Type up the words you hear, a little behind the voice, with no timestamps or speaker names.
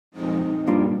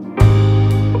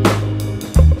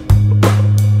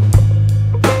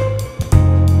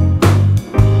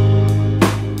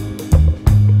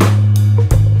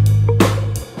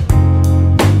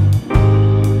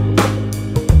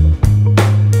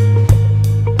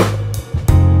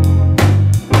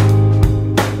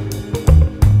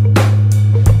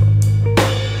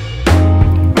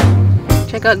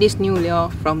check out this new lure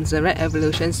from Zerek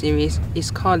Evolution series. It's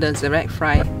called the Zerek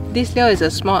Fry. This lure is a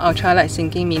small ultralight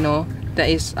sinking minnow that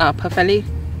is perfectly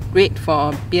great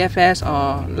for BFS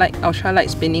or light ultralight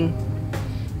spinning.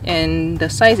 And the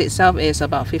size itself is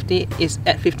about 50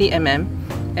 mm,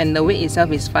 and the weight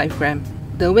itself is 5 grams.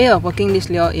 The way of working this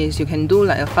lure is you can do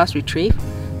like a fast retrieve,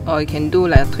 or you can do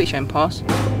like a twitch and pause.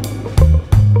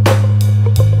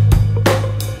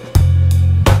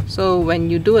 So when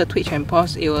you do a twitch and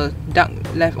pause, it will duck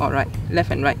left or right,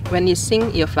 left and right. When it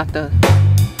sinks, it will flutter.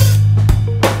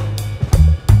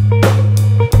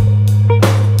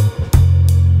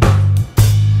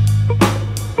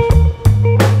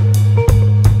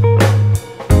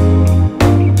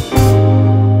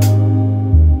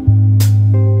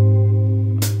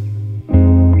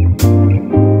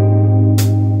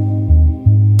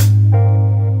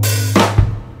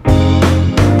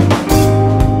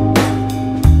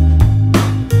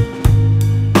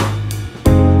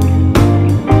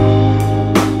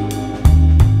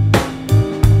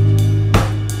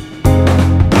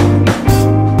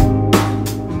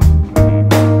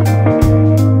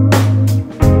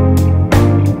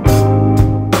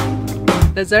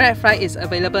 The Zerek Fry is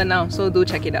available now, so do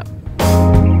check it out.